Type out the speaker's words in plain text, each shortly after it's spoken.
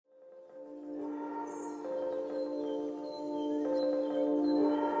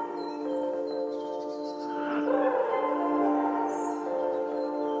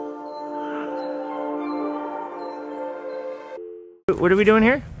What are we doing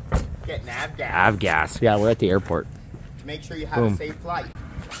here? Getting av gas. Av gas. Yeah, we're at the airport. To make sure you have a safe flight.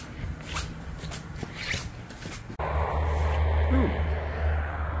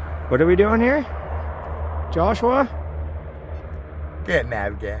 What are we doing here, Joshua? Getting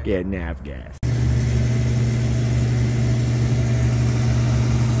av gas. Getting av gas.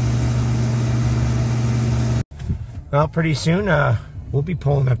 Well, pretty soon we'll be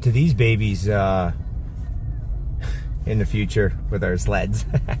pulling up to these babies in the future with our sleds.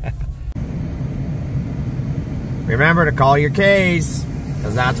 Remember to call your K's,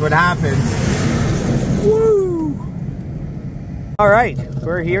 because that's what happens. Woo! All right,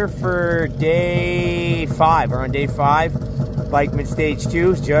 we're here for day 5. We're on day 5. Bikeman Stage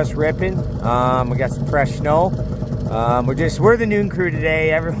 2 is just ripping. We got some fresh snow. We're the noon crew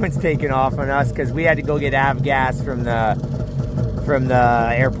today. Everyone's taking off on us because we had to go get av gas from the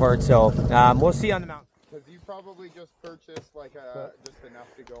airport. So we'll see on the mountain. Because you probably just purchased like just enough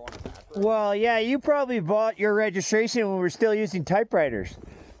to go on a back road. Well, yeah, you probably bought your registration when we were still using typewriters.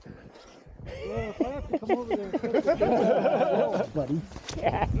 Well, if I have to come over there and cut the buddy.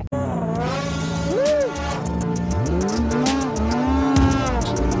 Yeah.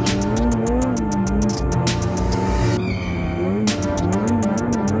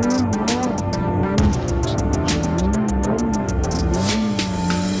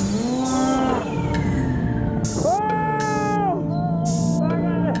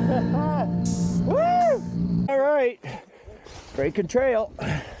 All right, breaking trail. You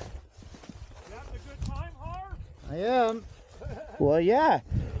having a good time, Har? I am. Well, yeah.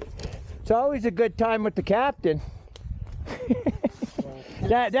 It's always a good time with the captain.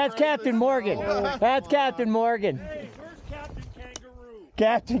 That's Captain Morgan. That's Captain Morgan. Hey, where's Captain Kangaroo?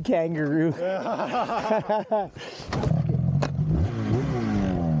 Captain Kangaroo.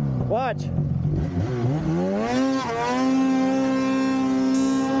 Watch.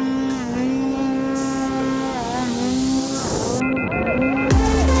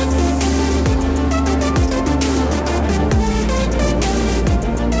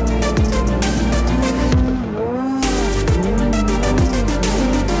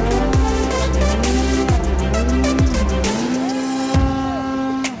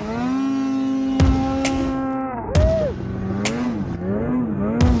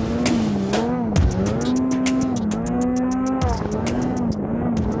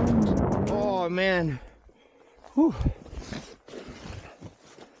 Man. Whew.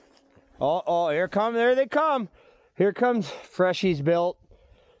 Oh, here come, there they come. Here comes Freshies built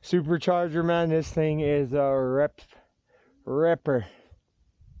supercharger, man. This thing is a ripper.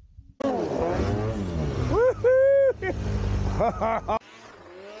 Woohoo!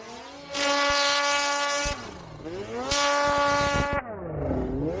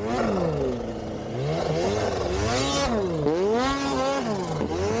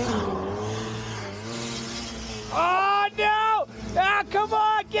 Come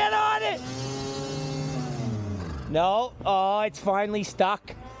on, get on it! No, oh, it's finally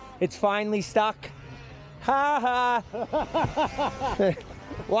stuck. It's finally stuck. Ha ha!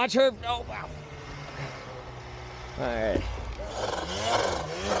 Watch her. Oh, wow. All right.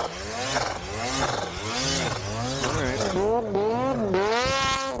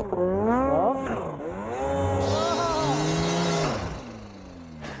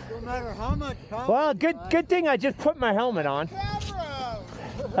 No matter how much power. Well, good thing I just put my helmet on.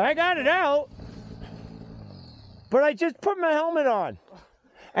 I got it out, but I just put my helmet on,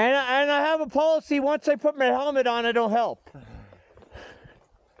 and I have a policy. Once I put my helmet on, I don't help.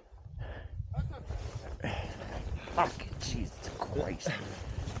 Fuck, Jesus Christ!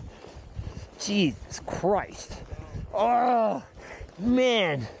 Jesus Christ! Oh,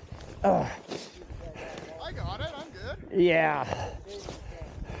 man! I got it. I'm good. Yeah.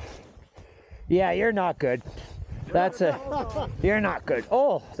 Yeah, you're not good. You're not good.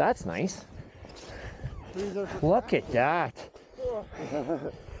 Oh, that's nice. Look at that.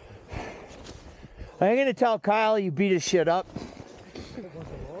 I'm gonna tell Kyle you beat his shit up.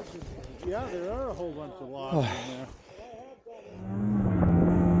 Yeah, there are a whole bunch of logs in there.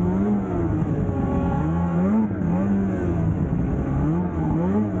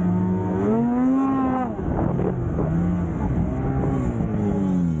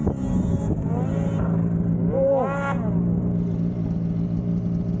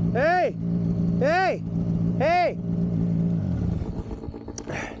 Hey! Hey!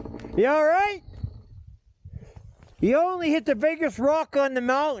 You alright? You only hit the biggest rock on the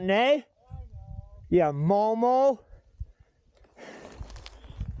mountain, eh? Yeah, Momo.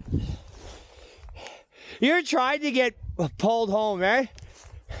 You're trying to get pulled home, eh?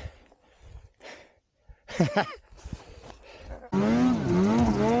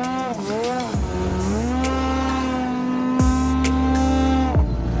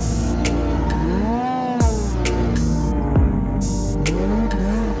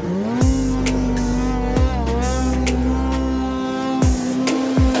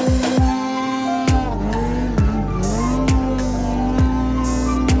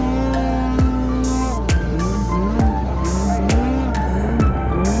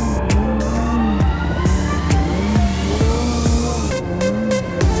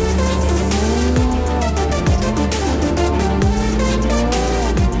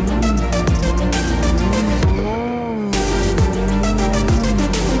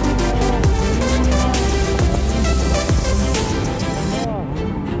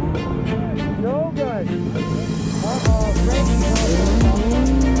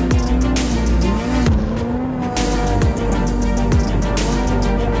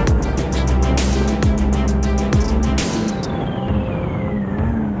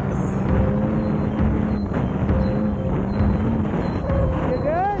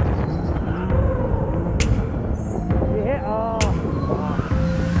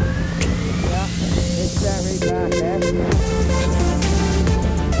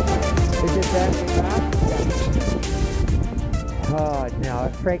 Oh no,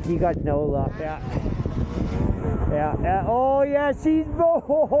 Frankie got no luck. Yeah. Oh yeah, she's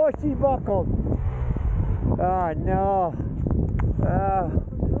buckled. Oh no.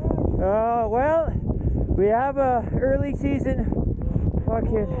 Oh well, we have a early season.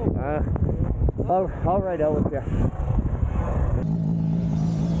 Fucking. I'll ride out with you.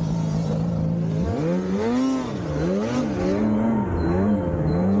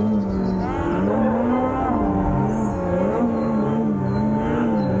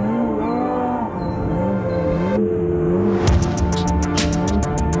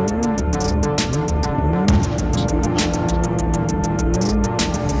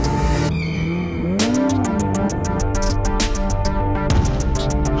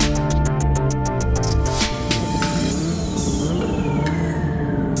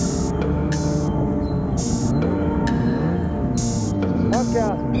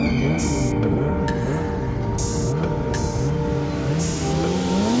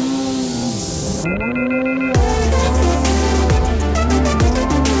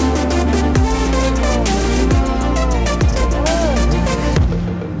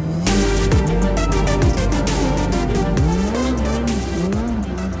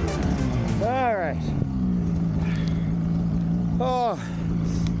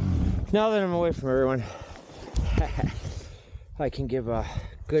 Now that I'm away from everyone, I can give a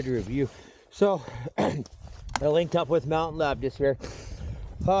good review. So, I linked up with Mountain Lab this year.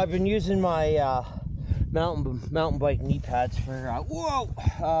 I've been using my mountain bike knee pads for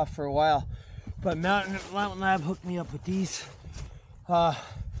a while, but Mountain Lab hooked me up with these. I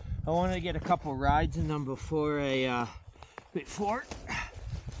wanted to get a couple rides in them before I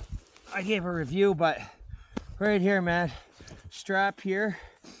gave a review. But right here, man, strap here.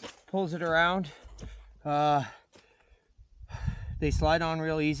 Pulls it around. They slide on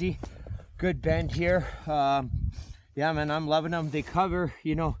real easy. Good bend here. Yeah, man, I'm loving them. They cover,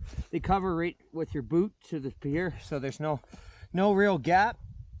 they cover right with your boot to the here, so there's no real gap.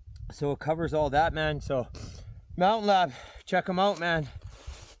 So it covers all that, man. So Mountain Lab, check them out, man.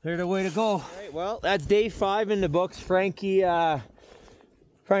 They're the way to go. All right, well, that's day 5 in the books. Frankie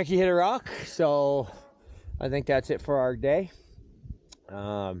hit a rock, so I think that's it for our day.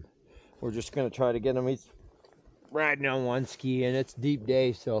 We're just gonna try to get him. He's riding on one ski and it's deep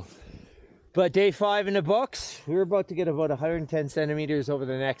day, so. But day 5 in the books. We're about to get about 110 centimeters over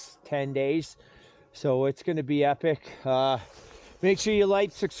the next 10 days. So it's gonna be epic. Make sure you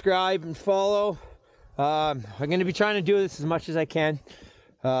like, subscribe, and follow. I'm gonna be trying to do this as much as I can.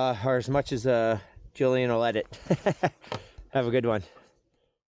 Or as much as Jillian will edit. Have a good one.